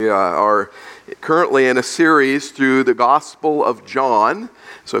We are currently in a series through the Gospel of John.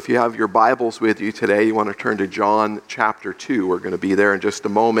 So if you have your Bibles with you today, you want to turn to John chapter 2. We're going to be there in just a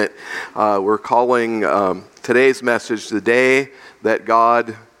moment. We're calling today's message, The Day That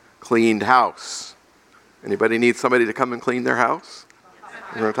God Cleaned House. Anybody need somebody to come and clean their house?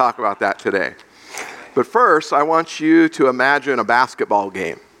 We're going to talk about that today. But first, I want you to imagine a basketball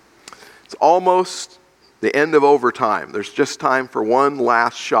game. It's almost the end of overtime. There's just time for one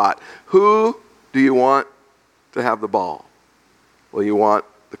last shot. Who do you want to have the ball? Well, you want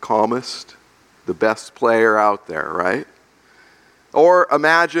the calmest, the best player out there, right? Or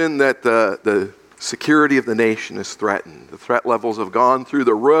imagine that the security of the nation is threatened. The threat levels have gone through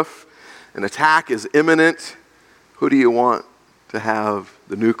the roof. An attack is imminent. Who do you want to have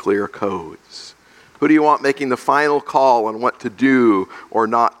the nuclear codes? Who do you want making the final call on what to do or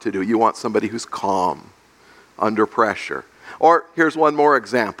not to do? You want somebody who's calm under pressure. Or here's one more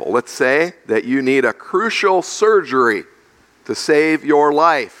example. Let's say that you need a crucial surgery to save your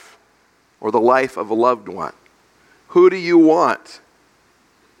life or the life of a loved one. Who do you want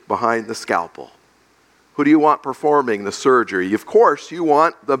behind the scalpel? Who do you want performing the surgery? Of course, you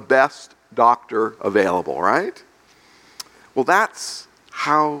want the best doctor available, right? Well, that's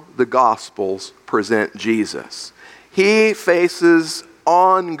how the Gospels present Jesus. He faces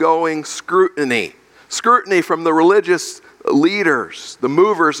ongoing scrutiny from the religious leaders, the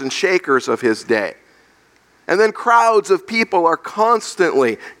movers and shakers of his day. And then crowds of people are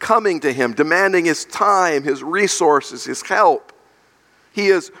constantly coming to him, demanding his time, his resources, his help. He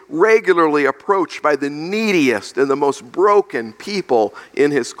is regularly approached by the neediest and the most broken people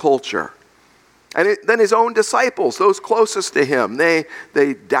in his culture. And then his own disciples, those closest to him, they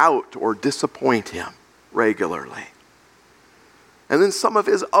doubt or disappoint him regularly. And then some of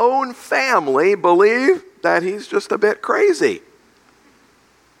his own family believe that he's just a bit crazy.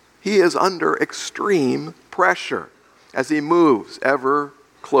 He is under extreme pressure as he moves ever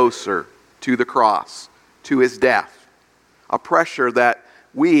closer to the cross, to his death. A pressure that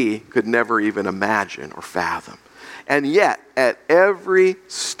we could never even imagine or fathom. And yet, at every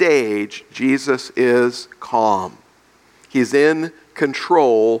stage, Jesus is calm. He's in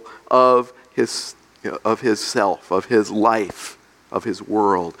control of his self, of his life, of his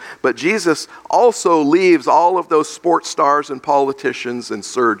world. But Jesus also leaves all of those sports stars and politicians and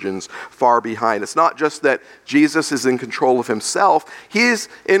surgeons far behind. It's not just that Jesus is in control of himself. He's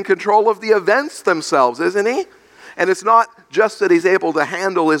in control of the events themselves, isn't he? And it's not just that he's able to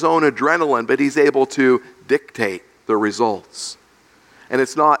handle his own adrenaline, but he's able to dictate the results. And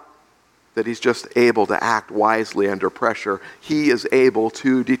it's not that he's just able to act wisely under pressure. He is able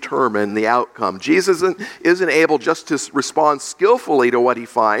to determine the outcome. Jesus isn't able just to respond skillfully to what he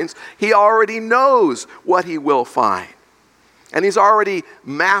finds. He already knows what he will find. And he's already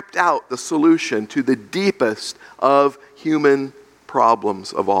mapped out the solution to the deepest of human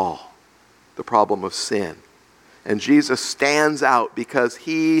problems of all, the problem of sin. And Jesus stands out because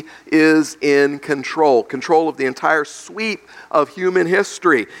he is in control of the entire sweep of human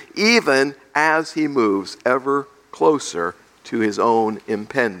history, even as he moves ever closer to his own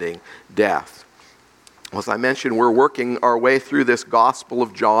impending death. As I mentioned, we're working our way through this Gospel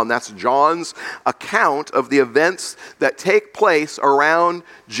of John. That's John's account of the events that take place around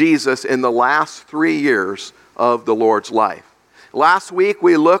Jesus in the last 3 years of the Lord's life. Last week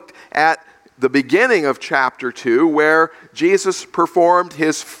we looked at the beginning of chapter 2, where Jesus performed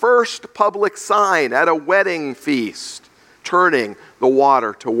his first public sign at a wedding feast, turning the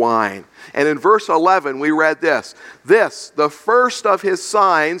water to wine. And in verse 11, we read this, the first of his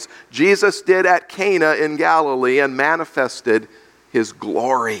signs, Jesus did at Cana in Galilee and manifested his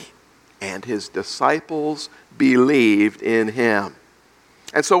glory, and his disciples believed in him.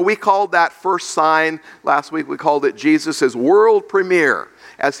 And so we called that first sign, last week we called it Jesus' world premiere,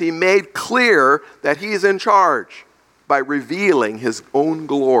 as he made clear that he's in charge by revealing his own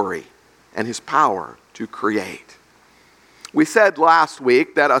glory and his power to create. We said last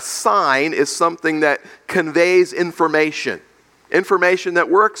week that a sign is something that conveys information that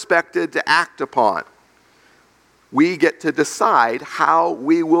we're expected to act upon. We get to decide how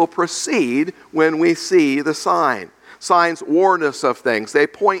we will proceed when we see the sign. Signs warn us of things. They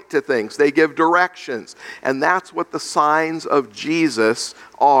point to things. They give directions. And that's what the signs of Jesus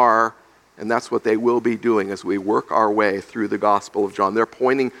are. And that's what they will be doing as we work our way through the Gospel of John. They're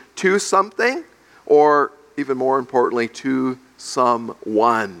pointing to something, or even more importantly, to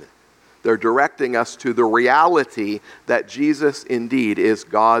someone. They're directing us to the reality that Jesus indeed is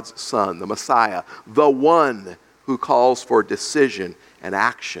God's Son, the Messiah, the one who calls for decision and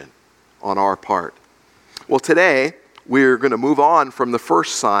action on our part. Well, today, we're going to move on from the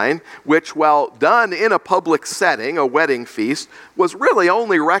first sign, which, while done in a public setting, a wedding feast, was really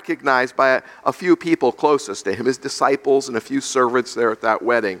only recognized by a few people closest to him, his disciples and a few servants there at that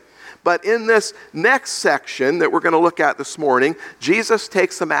wedding. But in this next section that we're going to look at this morning, Jesus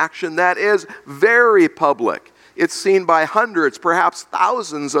takes some action that is very public. It's seen by hundreds, perhaps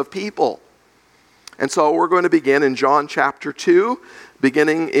thousands of people. And so we're going to begin in John chapter 2,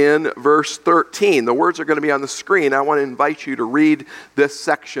 beginning in verse 13. The words are going to be on the screen. I want to invite you to read this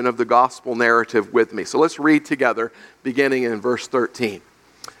section of the gospel narrative with me. So let's read together, beginning in verse 13.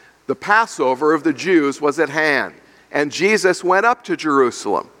 The Passover of the Jews was at hand, and Jesus went up to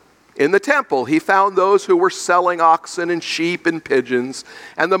Jerusalem. In the temple, he found those who were selling oxen and sheep and pigeons,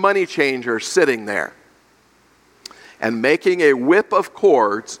 and the money changers sitting there. And making a whip of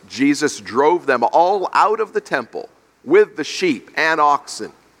cords, Jesus drove them all out of the temple with the sheep and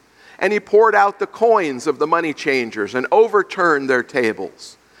oxen. And he poured out the coins of the money changers and overturned their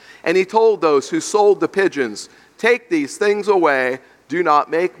tables. And he told those who sold the pigeons, "Take these things away. Do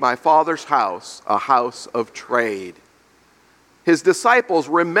not make my Father's house a house of trade." His disciples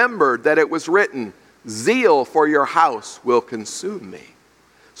remembered that it was written, "Zeal for your house will consume me."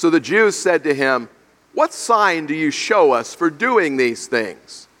 So the Jews said to him, "What sign do you show us for doing these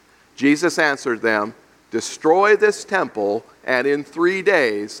things?" Jesus answered them, "Destroy this temple, and in 3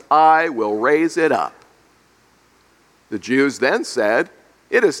 days I will raise it up." The Jews then said,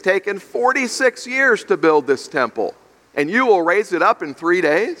 "It has taken 46 years to build this temple, and you will raise it up in 3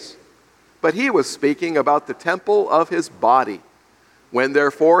 days?" But he was speaking about the temple of his body. When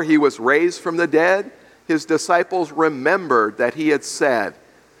therefore he was raised from the dead, his disciples remembered that he had said,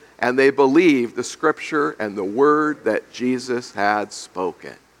 and they believed the scripture and the word that Jesus had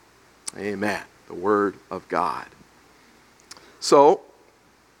spoken. Amen. The word of God. So,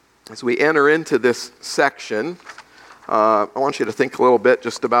 as we enter into this section, I want you to think a little bit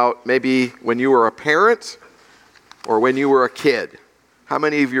just about maybe when you were a parent or when you were a kid. How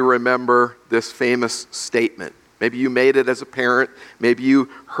many of you remember this famous statement? Maybe you made it as a parent. Maybe you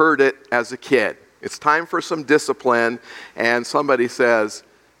heard it as a kid. It's time for some discipline, and somebody says,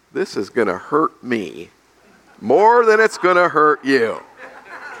 "This is going to hurt me more than it's going to hurt you."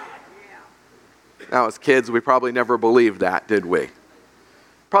 Now, as kids, we probably never believed that, did we?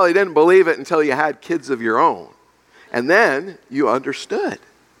 Probably didn't believe it until you had kids of your own. And then you understood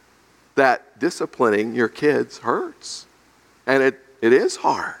that disciplining your kids hurts. And it is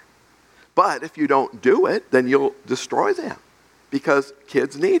hard. But if you don't do it, then you'll destroy them. Because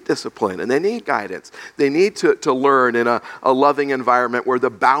kids need discipline and they need guidance. They need to learn in a loving environment where the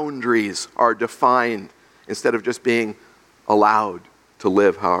boundaries are defined instead of just being allowed to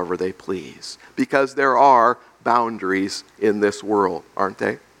live however they please. Because there are boundaries in this world, aren't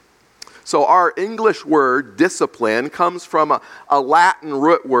they? So our English word, discipline, comes from a Latin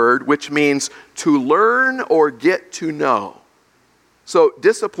root word which means to learn or get to know. So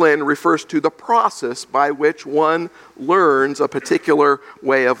discipline refers to the process by which one learns a particular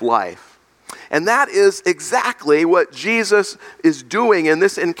way of life. And that is exactly what Jesus is doing in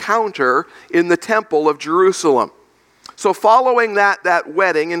this encounter in the temple of Jerusalem. So following that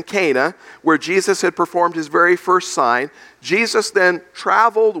wedding in Cana, where Jesus had performed his very first sign, Jesus then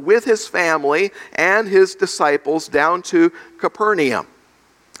traveled with his family and his disciples down to Capernaum.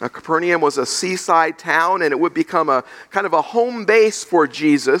 Now, Capernaum was a seaside town, and it would become a kind of a home base for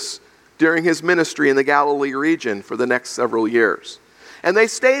Jesus during his ministry in the Galilee region for the next several years. And they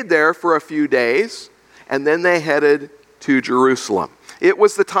stayed there for a few days, and then they headed to Jerusalem. It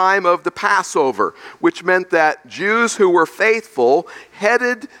was the time of the Passover, which meant that Jews who were faithful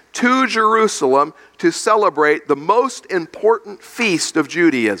headed to Jerusalem to celebrate the most important feast of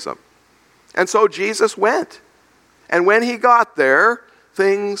Judaism. And so Jesus went. And when he got there,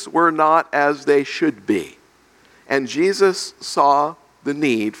 things were not as they should be. And Jesus saw the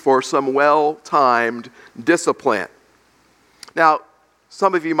need for some well-timed discipline. Now,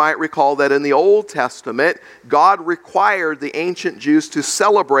 some of you might recall that in the Old Testament, God required the ancient Jews to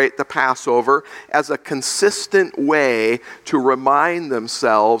celebrate the Passover as a consistent way to remind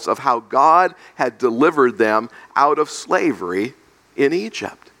themselves of how God had delivered them out of slavery in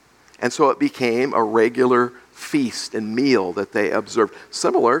Egypt. And so it became a regular feast and meal that they observed,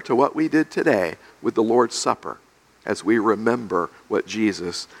 similar to what we did today with the Lord's Supper, as we remember what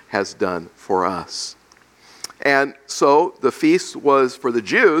Jesus has done for us. And so the feast was for the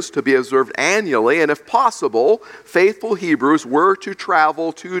Jews to be observed annually, and if possible, faithful Hebrews were to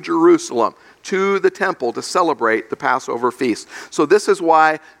travel to Jerusalem, to the temple, to celebrate the Passover feast. So this is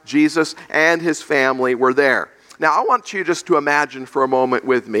why Jesus and his family were there. Now I want you just to imagine for a moment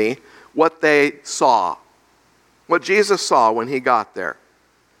with me what they saw what Jesus saw when he got there.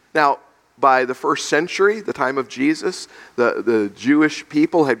 Now, by the first century, the time of Jesus, the Jewish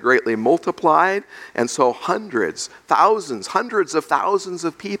people had greatly multiplied, and so hundreds of thousands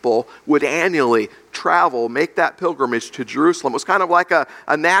of people would annually travel, make that pilgrimage to Jerusalem. It was kind of like a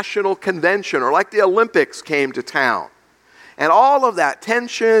national convention, or like the Olympics came to town. And all of that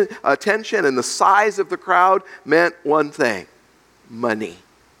attention and the size of the crowd meant one thing: money.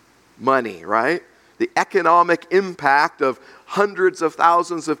 Money, right? The economic impact of hundreds of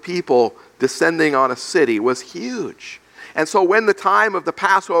thousands of people descending on a city was huge. And so when the time of the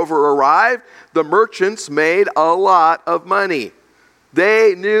Passover arrived, the merchants made a lot of money.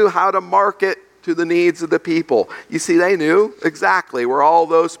 They knew how to market to the needs of the people. You see, they knew exactly where all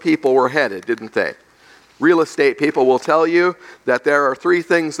those people were headed, didn't they? Real estate people will tell you that there are 3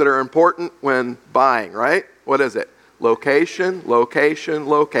 things that are important when buying, right? What is it? Location, location,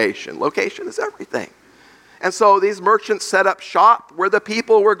 location. Location is everything. And so these merchants set up shop where the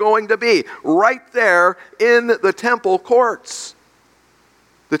people were going to be, right there in the temple courts.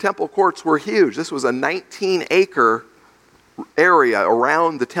 The temple courts were huge. This was a 19-acre area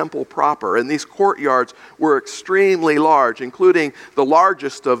around the temple proper, and these courtyards were extremely large, including the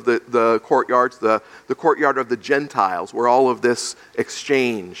largest of the courtyards, the courtyard of the Gentiles, where all of this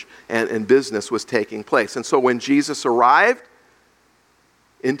exchange and business was taking place. And so when Jesus arrived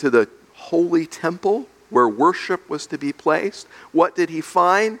into the holy temple where worship was to be placed, what did he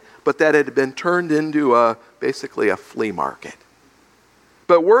find? But that it had been turned into basically a flea market.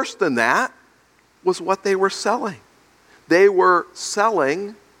 But worse than that was what they were selling. They were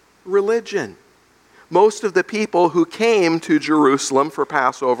selling religion. Most of the people who came to Jerusalem for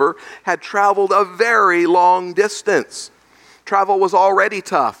Passover had traveled a very long distance. Travel was already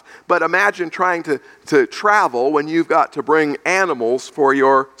tough, but imagine trying to travel when you've got to bring animals for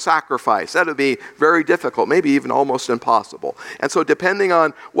your sacrifice. That would be very difficult, maybe even almost impossible. And so depending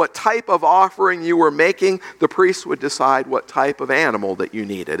on what type of offering you were making, the priest would decide what type of animal that you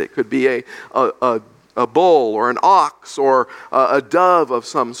needed. It could be a bull or an ox or a dove of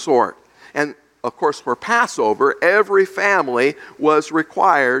some sort. And of course, for Passover, every family was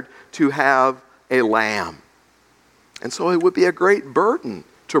required to have a lamb. And so it would be a great burden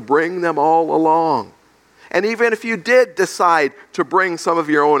to bring them all along. And even if you did decide to bring some of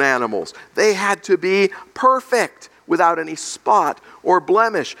your own animals, they had to be perfect, without any spot or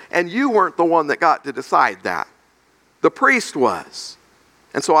blemish. And you weren't the one that got to decide that. The priest was.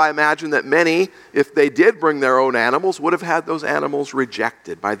 And so I imagine that many, if they did bring their own animals, would have had those animals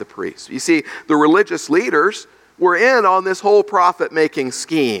rejected by the priest. You see, the religious leaders were in on this whole profit-making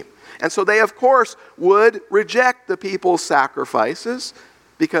scheme. And so they, of course, would reject the people's sacrifices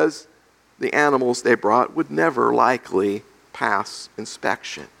because the animals they brought would never likely pass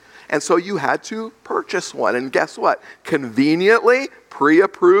inspection. And so you had to purchase one. And guess what? Conveniently,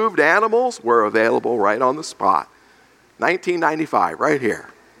 pre-approved animals were available right on the spot. 1995, right here.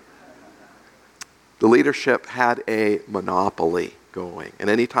 The leadership had a monopoly going.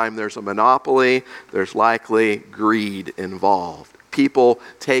 And anytime there's a monopoly, there's likely greed involved. People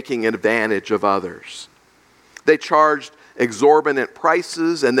taking advantage of others. They charged exorbitant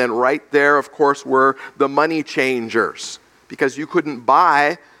prices, and then right there, of course, were the money changers, because you couldn't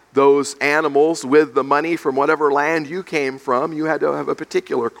buy those animals with the money from whatever land you came from. You had to have a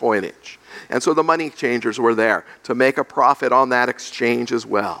particular coinage. And so the money changers were there to make a profit on that exchange as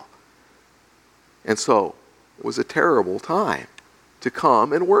well. And so it was a terrible time to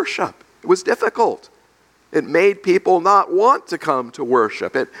come and worship. It was difficult. It made people not want to come to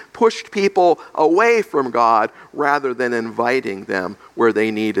worship. It pushed people away from God rather than inviting them where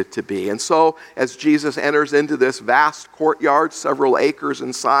they needed to be. And so as Jesus enters into this vast courtyard, several acres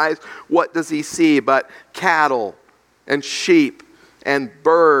in size, what does he see but cattle and sheep and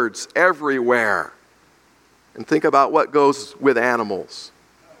birds everywhere? And think about what goes with animals.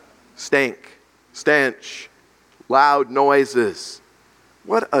 Stink, stench, loud noises.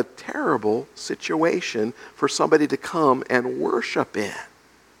 What a terrible situation for somebody to come and worship in.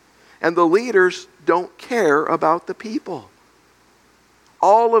 And the leaders don't care about the people.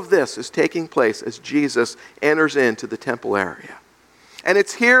 All of this is taking place as Jesus enters into the temple area. And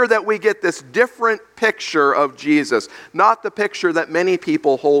it's here that we get this different picture of Jesus, not the picture that many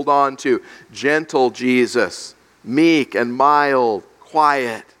people hold on to. Gentle Jesus, meek and mild,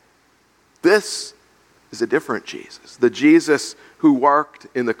 quiet. This is a different Jesus. The Jesus who worked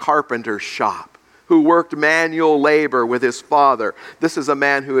in the carpenter's shop, who worked manual labor with his Father. This is a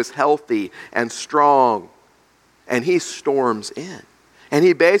man who is healthy and strong. And he storms in. And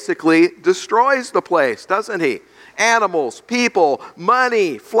he basically destroys the place, doesn't he? Animals, people,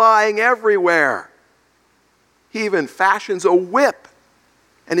 money flying everywhere. He even fashions a whip,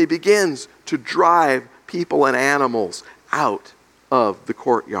 and he begins to drive people and animals out of the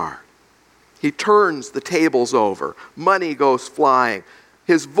courtyard. He turns the tables over. Money goes flying.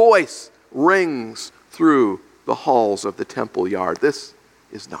 His voice rings through the halls of the temple yard. This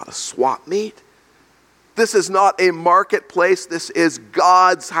is not a swap meet. This is not a marketplace. This is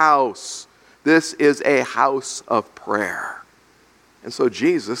God's house. This is a house of prayer. And so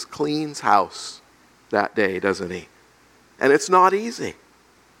Jesus cleans house that day, doesn't he? And it's not easy.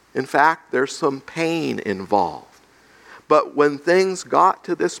 In fact, there's some pain involved. But when things got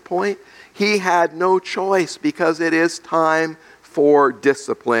to this point, he had no choice because it is time for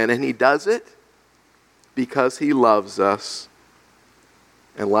discipline. And he does it because he loves us.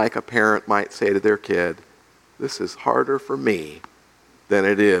 And like a parent might say to their kid, this is harder for me than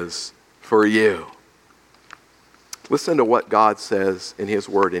it is for you. Listen to what God says in his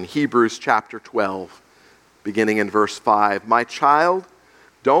word in Hebrews chapter 12, beginning in verse 5. My child,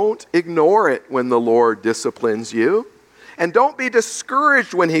 don't ignore it when the Lord disciplines you. And don't be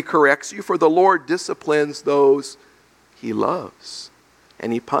discouraged when he corrects you, for the Lord disciplines those he loves.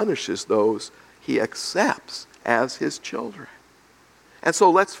 And he punishes those he accepts as his children. And so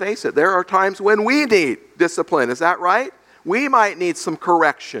let's face it, there are times when we need discipline. Is that right? We might need some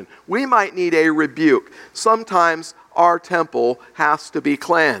correction. We might need a rebuke. Sometimes our temple has to be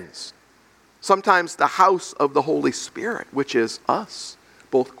cleansed. Sometimes the house of the Holy Spirit, which is us,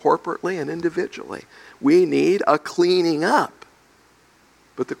 both corporately and individually, we need a cleaning up.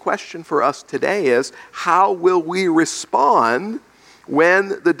 But the question for us today is, how will we respond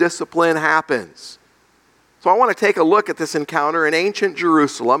when the discipline happens? So I want to take a look at this encounter in ancient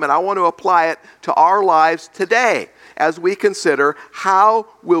Jerusalem, and I want to apply it to our lives today as we consider how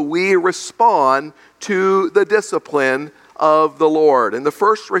will we respond to the discipline of the Lord. And the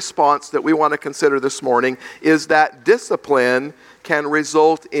first response that we want to consider this morning is that discipline can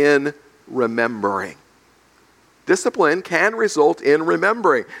result in remembering. Discipline can result in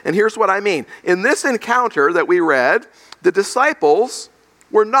remembering. And here's what I mean. In this encounter that we read, the disciples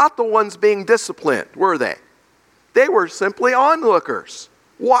were not the ones being disciplined, were they? They were simply onlookers,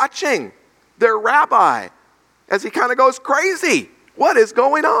 watching their rabbi as he kind of goes crazy. What is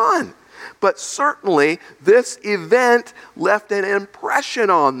going on? But certainly this event left an impression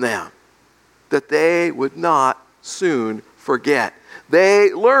on them that they would not soon forget.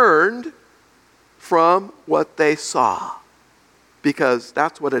 They learned from what they saw, because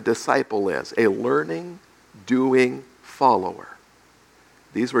that's what a disciple is, a learning, doing follower.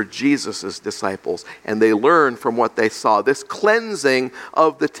 These were Jesus' disciples, and they learned from what they saw. This cleansing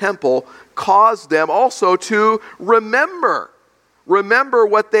of the temple caused them also to remember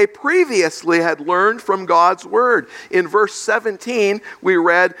what they previously had learned from God's word. In verse 17, we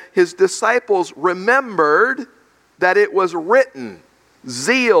read, his disciples remembered that it was written,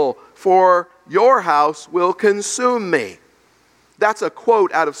 zeal for your house will consume me. That's a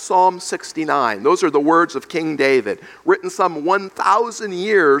quote out of Psalm 69. Those are the words of King David, written some 1,000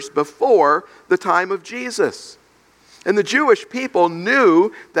 years before the time of Jesus. And the Jewish people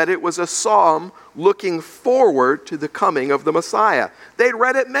knew that it was a psalm looking forward to the coming of the Messiah. They'd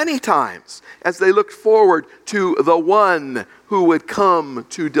read it many times as they looked forward to the one who would come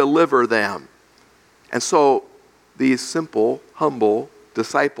to deliver them. And so these simple, humble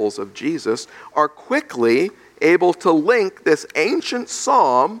disciples of Jesus are quickly able to link this ancient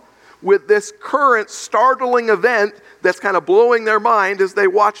psalm with this current startling event that's kind of blowing their mind as they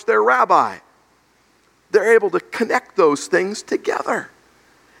watch their rabbi. They're able to connect those things together.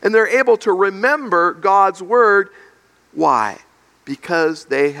 And they're able to remember God's word. Why? Because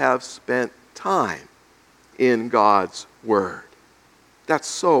they have spent time in God's word. That's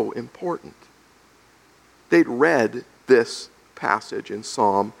so important. They'd read this passage in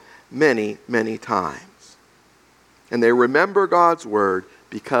Psalm many, many times. And they remember God's word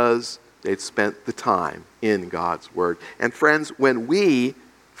because they'd spent the time in God's word. And friends, when we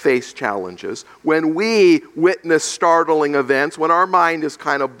face challenges, when we witness startling events, when our mind is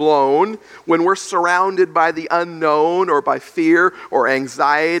kind of blown, when we're surrounded by the unknown or by fear or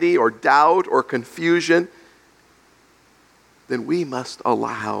anxiety or doubt or confusion, then we must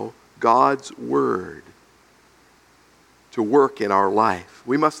allow God's word to work in our life.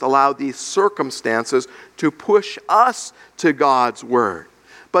 We must allow these circumstances to push us to God's word.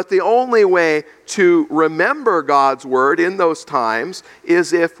 But the only way to remember God's word in those times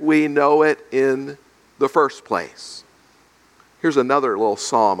is if we know it in the first place. Here's another little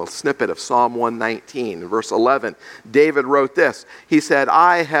psalm, a snippet of Psalm 119, verse 11. David wrote this. He said,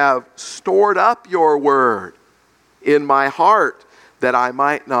 I have stored up your word in my heart that I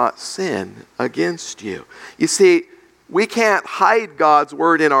might not sin against you. You see, we can't hide God's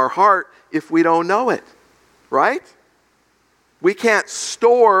word in our heart if we don't know it, right? We can't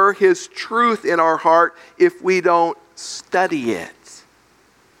store his truth in our heart if we don't study it.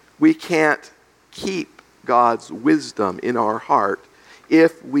 We can't keep God's wisdom in our heart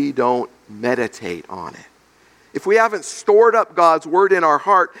if we don't meditate on it. If we haven't stored up God's word in our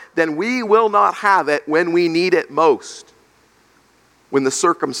heart, then we will not have it when we need it most. When the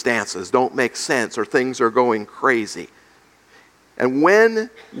circumstances don't make sense or things are going crazy. And when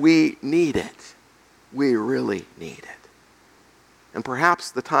we need it, we really need it. And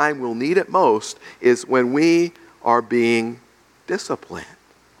perhaps the time we'll need it most is when we are being disciplined.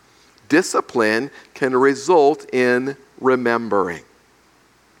 Discipline can result in remembering.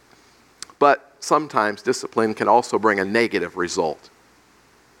 But sometimes discipline can also bring a negative result.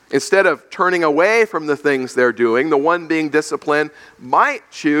 Instead of turning away from the things they're doing, the one being disciplined might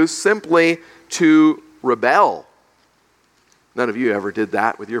choose simply to rebel. None of you ever did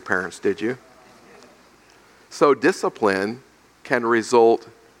that with your parents, did you? So discipline can result,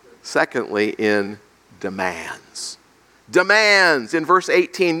 secondly, in demands. Demands in verse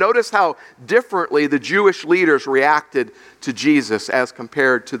 18. Notice how differently the Jewish leaders reacted to Jesus as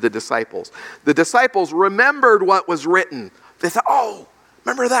compared to the disciples. The disciples remembered what was written. They thought, oh,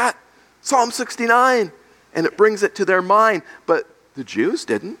 remember that? Psalm 69. And it brings it to their mind. But the Jews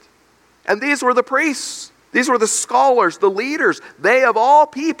didn't. And these were the priests. These were the scholars, the leaders. They, of all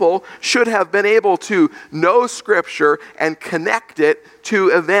people, should have been able to know Scripture and connect it to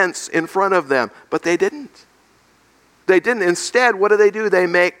events in front of them. But they didn't. They didn't. Instead, what do? They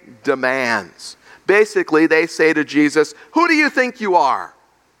make demands. Basically, they say to Jesus, who do you think you are?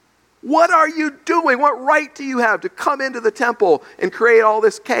 What are you doing? What right do you have to come into the temple and create all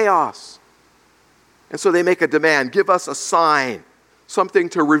this chaos? And so they make a demand. Give us a sign, something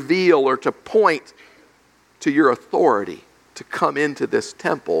to reveal or to point to your authority to come into this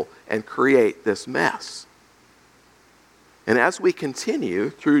temple and create this mess. And as we continue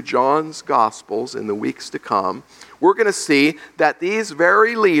through John's Gospels in the weeks to come, we're going to see that these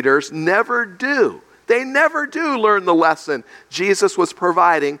very leaders never do. They never do learn the lesson Jesus was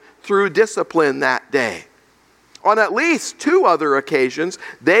providing through discipline that day. On at least 2 other occasions,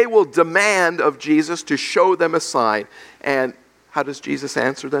 they will demand of Jesus to show them a sign. And how does Jesus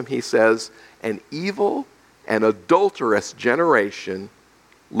answer them? He says, an evil and adulterous generation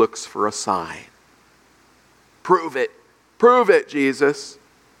looks for a sign. Prove it. Prove it, Jesus.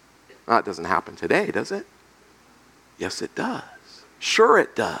 Well, that doesn't happen today, does it? Yes, it does. Sure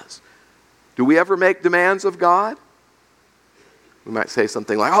it does. Do we ever make demands of God? We might say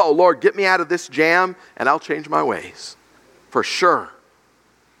something like, oh, Lord, get me out of this jam and I'll change my ways. For sure.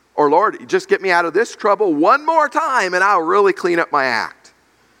 Or, Lord, just get me out of this trouble one more time and I'll really clean up my act.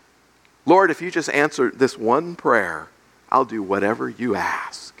 Lord, if you just answer this one prayer, I'll do whatever you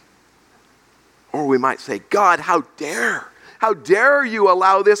ask. Or we might say, God, how dare you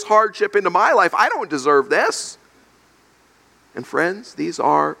allow this hardship into my life? I don't deserve this. And friends, these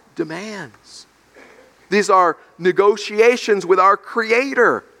are demands. These are negotiations with our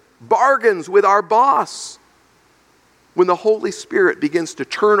Creator, bargains with our boss. When the Holy Spirit begins to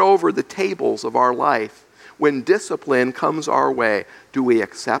turn over the tables of our life, when discipline comes our way, do we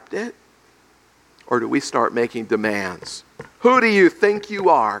accept it? Or do we start making demands? Who do you think you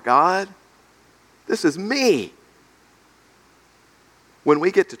are, God? This is me. When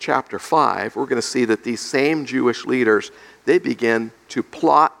we get to chapter 5, we're going to see that these same Jewish leaders, they begin to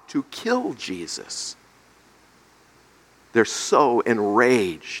plot to kill Jesus. They're so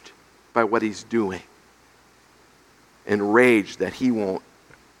enraged by what he's doing. Enraged that he won't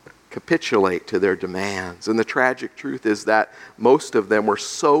capitulate to their demands. And the tragic truth is that most of them were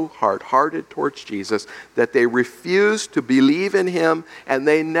so hard-hearted towards Jesus that they refused to believe in him and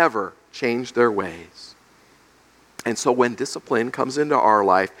they never changed their ways. And so when discipline comes into our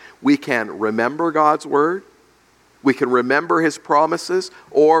life, we can remember God's word, we can remember his promises,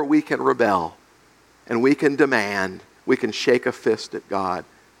 or we can rebel. And we can demand, we can shake a fist at God.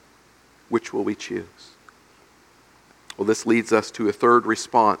 Which will we choose? Well, this leads us to a third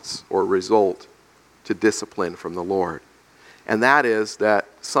response or result to discipline from the Lord. And that is that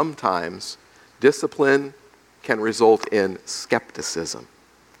sometimes discipline can result in skepticism.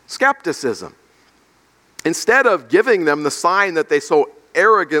 Skepticism. Instead of giving them the sign that they so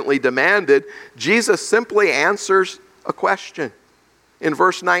arrogantly demanded, Jesus simply answers a question. In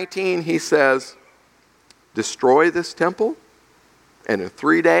verse 19, he says, destroy this temple, and in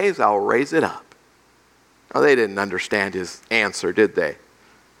 3 days I'll raise it up. Now, they didn't understand his answer, did they?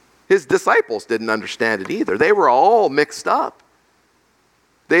 His disciples didn't understand it either. They were all mixed up.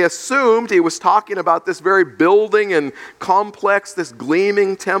 They assumed he was talking about this very building and complex, this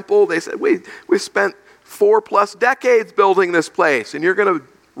gleaming temple. They said, we spent 4+ decades building this place, and you're going to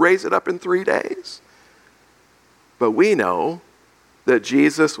raise it up in 3 days? But we know that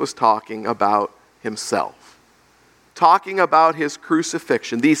Jesus was talking about himself, talking about his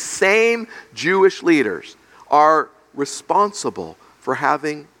crucifixion. These same Jewish leaders are responsible for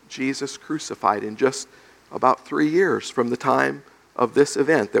having Jesus crucified in just about 3 years from the time of this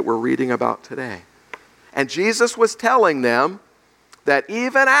event that we're reading about today. And Jesus was telling them that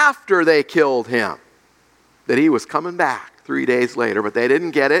even after they killed him, that he was coming back 3 days later, but they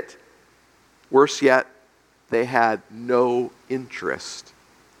didn't get it. Worse yet, they had no interest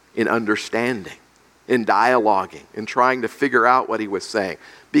in understanding, in dialoguing, in trying to figure out what he was saying,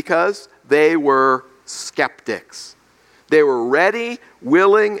 because they were skeptics. They were ready,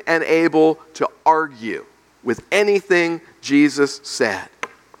 willing, and able to argue with anything Jesus said.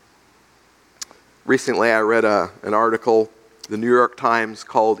 Recently, I read an article, the New York Times,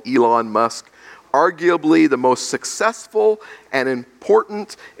 called Elon Musk, arguably the most successful and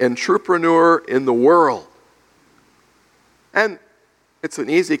important entrepreneur in the world. And it's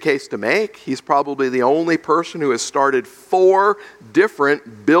an easy case to make. He's probably the only person who has started 4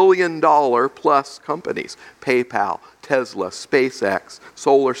 different billion-dollar-plus companies: PayPal, Tesla, SpaceX,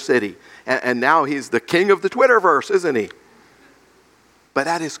 SolarCity. And now he's the king of the Twitterverse, isn't he? But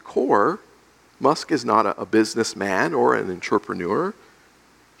at his core, Musk is not a businessman or an entrepreneur.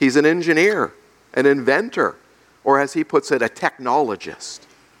 He's an engineer, an inventor, or as he puts it, a technologist.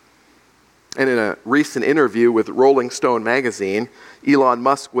 And in a recent interview with Rolling Stone magazine, Elon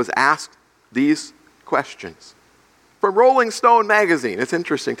Musk was asked these questions. From Rolling Stone magazine, it's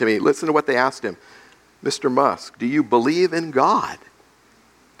interesting to me. Listen to what they asked him. Mr. Musk, do you believe in God?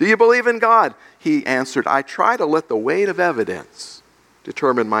 Do you believe in God? He answered, I try to let the weight of evidence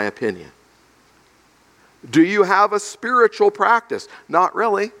determine my opinion. Do you have a spiritual practice? Not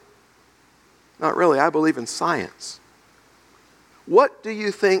really. Not really. I believe in science. What do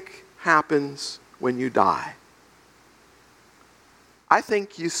you think happens when you die? I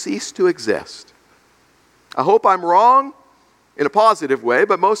think you cease to exist. I hope I'm wrong in a positive way,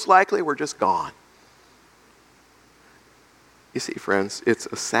 but most likely we're just gone. You see, friends, it's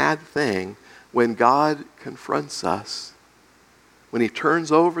a sad thing when God confronts us, when he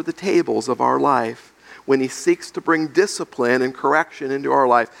turns over the tables of our life, when he seeks to bring discipline and correction into our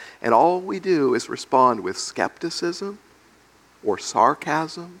life, and all we do is respond with skepticism or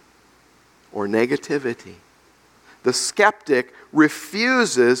sarcasm or negativity. The skeptic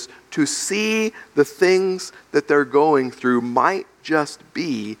refuses to see the things that they're going through might just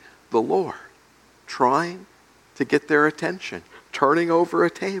be the Lord trying to get their attention, turning over a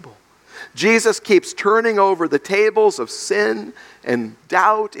table. Jesus keeps turning over the tables of sin and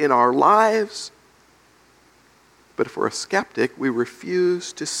doubt in our lives. But if we're a skeptic, we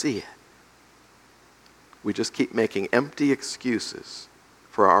refuse to see it. We just keep making empty excuses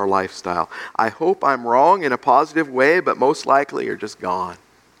for our lifestyle. I hope I'm wrong in a positive way, but most likely you're just gone.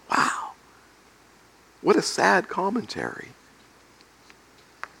 Wow. What a sad commentary.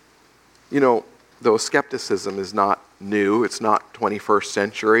 You know, though skepticism is not new, it's not 21st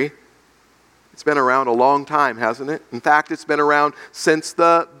century. It's been around a long time, hasn't it? In fact, it's been around since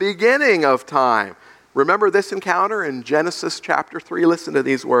the beginning of time. Remember this encounter in Genesis chapter 3? Listen to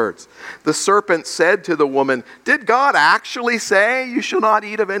these words. The serpent said to the woman, did God actually say you shall not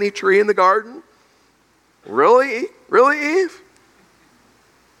eat of any tree in the garden? Really? Really, Eve?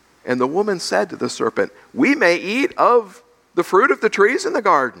 And the woman said to the serpent, we may eat of the fruit of the trees in the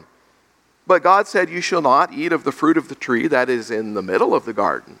garden. But God said, you shall not eat of the fruit of the tree that is in the middle of the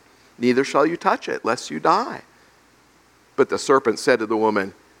garden. Neither shall you touch it, lest you die. But the serpent said to the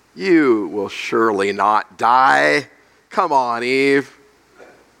woman, you will surely not die. Come on, Eve.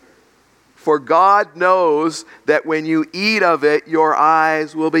 For God knows that when you eat of it, your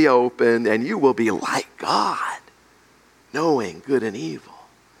eyes will be opened, and you will be like God, knowing good and evil.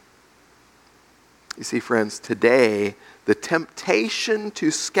 You see, friends, today, the temptation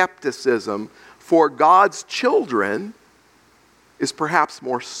to skepticism for God's children is perhaps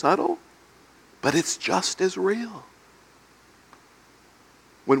more subtle, but it's just as real.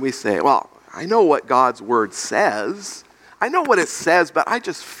 When we say, well, I know what God's word says. I know what it says, but I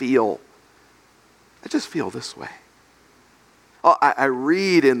just feel this way. Oh, I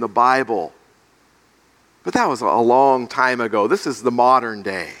read in the Bible, but that was a long time ago. This is the modern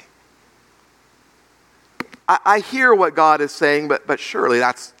day. I hear what God is saying, but surely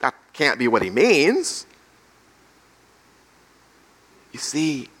that can't be what he means. You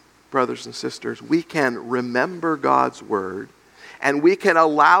see, brothers and sisters, we can remember God's word and we can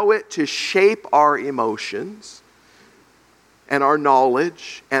allow it to shape our emotions and our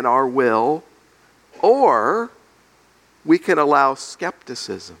knowledge and our will, or we can allow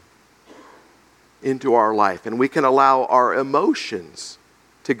skepticism into our life, and we can allow our emotions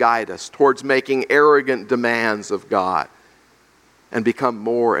to guide us towards making arrogant demands of God and become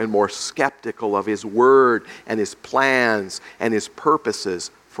more and more skeptical of His Word and His plans and His purposes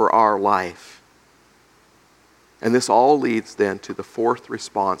for our life. And this all leads then to the fourth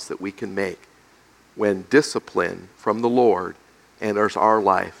response that we can make when discipline from the Lord enters our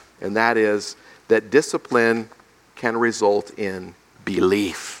life, and that is that discipline can result in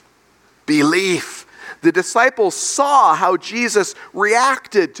belief. Belief. The disciples saw how Jesus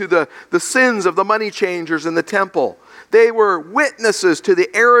reacted to the sins of the money changers in the temple. They were witnesses to the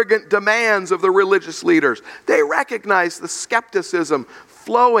arrogant demands of the religious leaders. They recognized the skepticism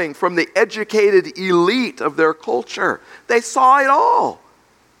flowing from the educated elite of their culture. They saw it all,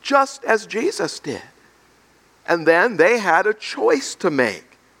 just as Jesus did. And then they had a choice to make.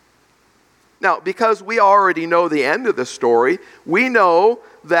 Now, because we already know the end of the story, we know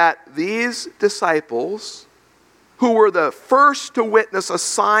that these disciples, who were the first to witness a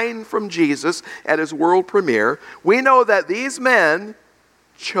sign from Jesus at His world premiere, we know that these men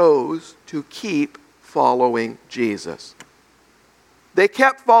chose to keep following Jesus. They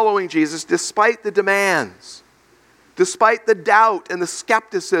kept following Jesus despite the demands, despite the doubt and the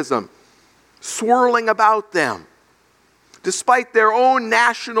skepticism swirling about them, despite their own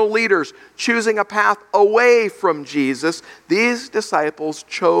national leaders choosing a path away from Jesus. These disciples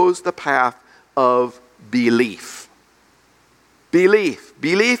chose the path of belief. Belief.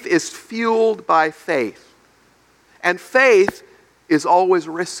 Belief is fueled by faith. And faith is always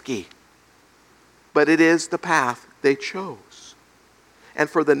risky. But it is the path they chose. And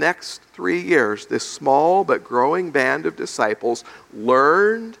for the next 3 years, this small but growing band of disciples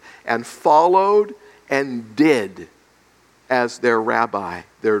learned and followed and did as their rabbi,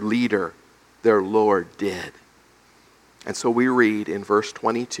 their leader, their Lord did. And so we read in verse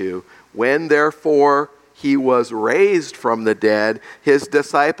 22, when therefore He was raised from the dead, His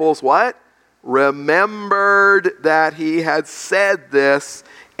disciples, what? Remembered that He had said this,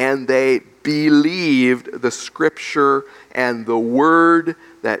 and they believed the Scripture and the word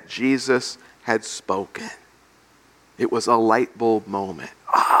that Jesus had spoken. It was a light bulb moment.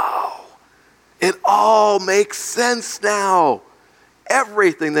 Oh, it all makes sense now.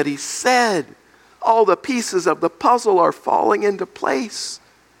 Everything that He said, all the pieces of the puzzle are falling into place.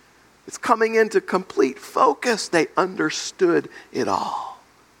 It's coming into complete focus. They understood it all.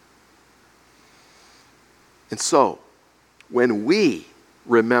 And so, when we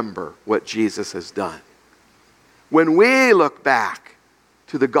remember what Jesus has done, when we look back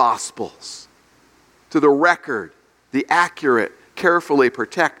to the Gospels, to the record, the accurate, carefully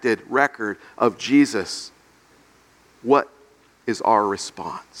protected record of Jesus, what is our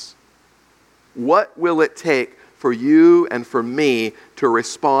response? What will it take for you and for me to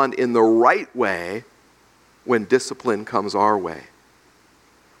respond in the right way when discipline comes our way?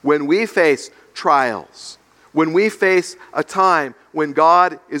 When we face trials, when we face a time when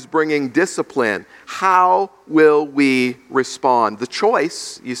God is bringing discipline, how will we respond? The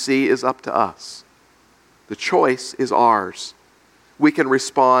choice, you see, is up to us. The choice is ours. We can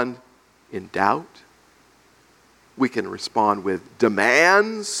respond in doubt. We can respond with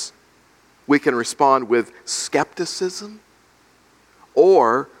demands. We can respond with skepticism.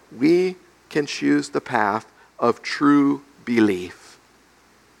 Or we can choose the path of true belief.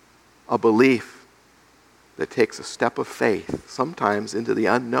 A belief that takes a step of faith, sometimes into the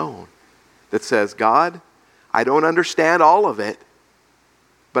unknown, that says, God, I don't understand all of it,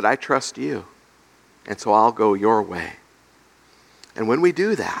 but I trust You, and so I'll go Your way. And when we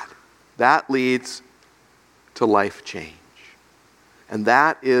do that, that leads to life change. And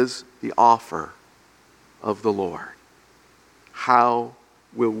that is the offer of the Lord. How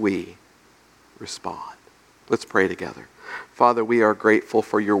will we respond? Let's pray together. Father, we are grateful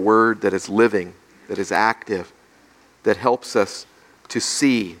for Your word that is living, that is active, that helps us to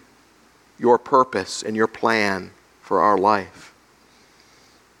see Your purpose and Your plan for our life.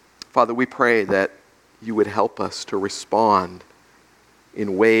 Father, we pray that You would help us to respond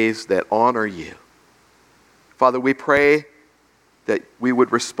in ways that honor You. Father, we pray that we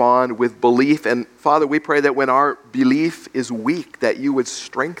would respond with belief. And Father, we pray that when our belief is weak, that You would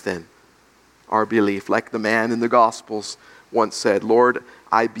strengthen our belief. Like the man in the Gospels once said, Lord,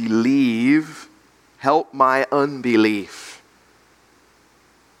 I believe, help my unbelief.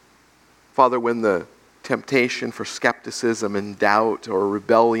 Father, when the temptation for skepticism and doubt or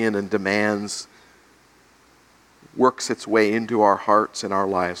rebellion and demands works its way into our hearts and our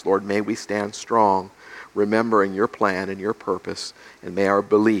lives. Lord, may we stand strong, remembering your plan and your purpose, and may our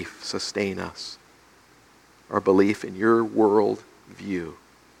belief sustain us. Our belief in your world view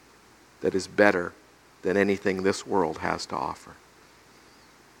that is better than anything this world has to offer.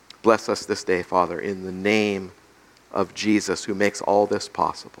 Bless us this day, Father, in the name of Jesus, who makes all this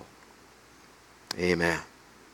possible. Amen.